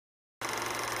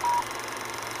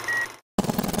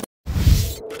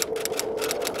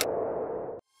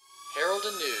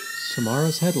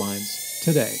Tomorrow's headlines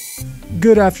today.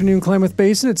 Good afternoon, Klamath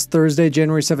Basin. It's Thursday,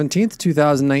 January 17th,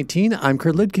 2019. I'm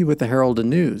Kurt Liedtke with the Herald and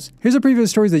News. Here's a preview of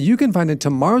stories that you can find in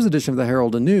tomorrow's edition of the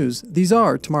Herald and News. These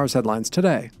are tomorrow's headlines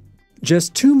today.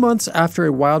 Just 2 months after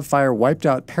a wildfire wiped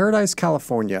out Paradise,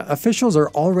 California, officials are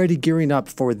already gearing up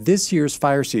for this year's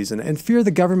fire season and fear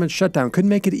the government shutdown could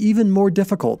make it even more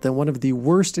difficult than one of the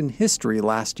worst in history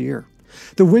last year.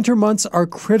 The winter months are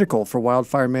critical for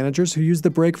wildfire managers who use the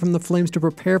break from the flames to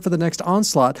prepare for the next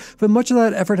onslaught, but much of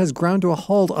that effort has ground to a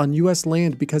halt on U.S.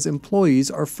 land because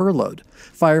employees are furloughed.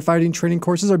 Firefighting training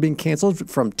courses are being canceled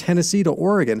from Tennessee to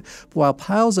Oregon, while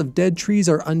piles of dead trees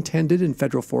are untended in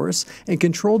federal forests and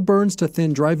controlled burns to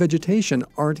thin dry vegetation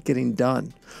aren't getting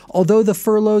done. Although the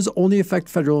furloughs only affect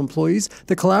federal employees,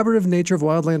 the collaborative nature of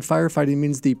wildland firefighting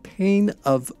means the pain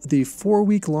of the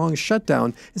 4-week-long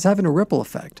shutdown is having a ripple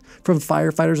effect, from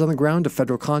firefighters on the ground to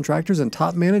federal contractors and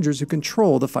top managers who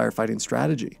control the firefighting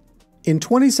strategy. In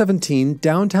 2017,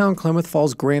 downtown Klamath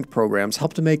Falls grant programs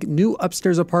helped to make new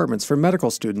upstairs apartments for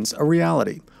medical students a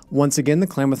reality. Once again, the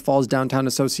Klamath Falls Downtown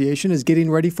Association is getting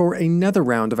ready for another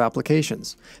round of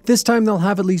applications. This time, they'll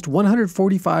have at least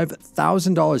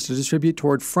 $145,000 to distribute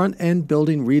toward front-end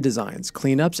building redesigns,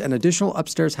 cleanups, and additional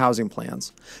upstairs housing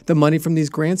plans. The money from these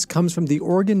grants comes from the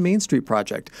Oregon Main Street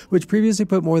Project, which previously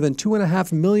put more than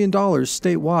 $2.5 million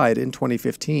statewide in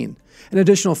 2015. An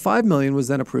additional $5 million was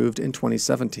then approved in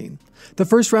 2017. The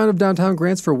first round of downtown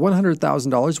grants for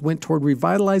 $100,000 went toward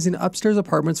revitalizing upstairs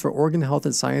apartments for Oregon Health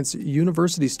and Science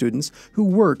University students who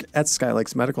work at Sky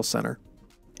Lakes Medical Center.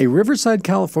 A Riverside,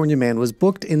 California man was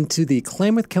booked into the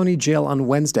Klamath County Jail on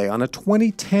Wednesday on a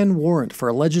 2010 warrant for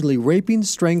allegedly raping,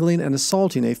 strangling, and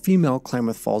assaulting a female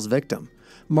Klamath Falls victim.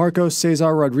 Marcos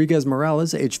Cesar Rodriguez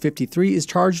Morales, age 53, is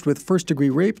charged with first-degree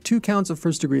rape, 2 counts of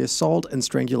first-degree assault, and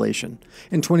strangulation.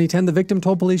 In 2010, the victim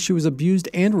told police she was abused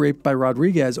and raped by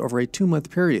Rodriguez over a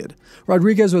 2-month period.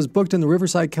 Rodriguez was booked in the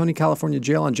Riverside County, California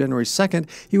jail on January 2nd.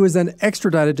 He was then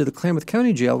extradited to the Klamath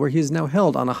County jail, where he is now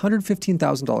held on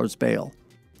 $115,000 bail.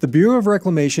 The Bureau of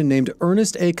Reclamation named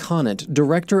Ernest A. Conant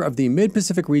director of the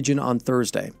Mid-Pacific region on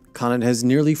Thursday. Conant has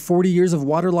nearly 40 years of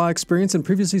water law experience and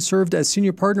previously served as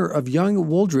senior partner of Young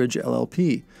Wooldridge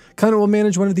LLP. Conant will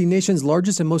manage one of the nation's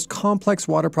largest and most complex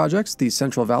water projects, the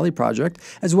Central Valley Project,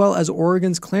 as well as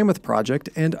Oregon's Klamath Project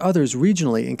and others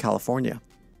regionally in California.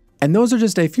 And those are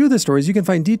just a few of the stories you can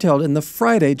find detailed in the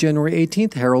Friday, January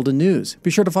 18th Herald and News. Be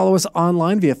sure to follow us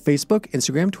online via Facebook,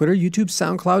 Instagram, Twitter, YouTube,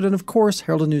 SoundCloud, and of course,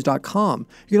 heraldandnews.com.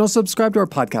 You can also subscribe to our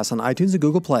podcast on iTunes and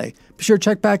Google Play. Be sure to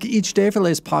check back each day for the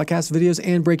latest podcasts, videos,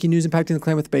 and breaking news impacting the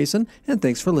Klamath Basin. And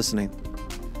thanks for listening.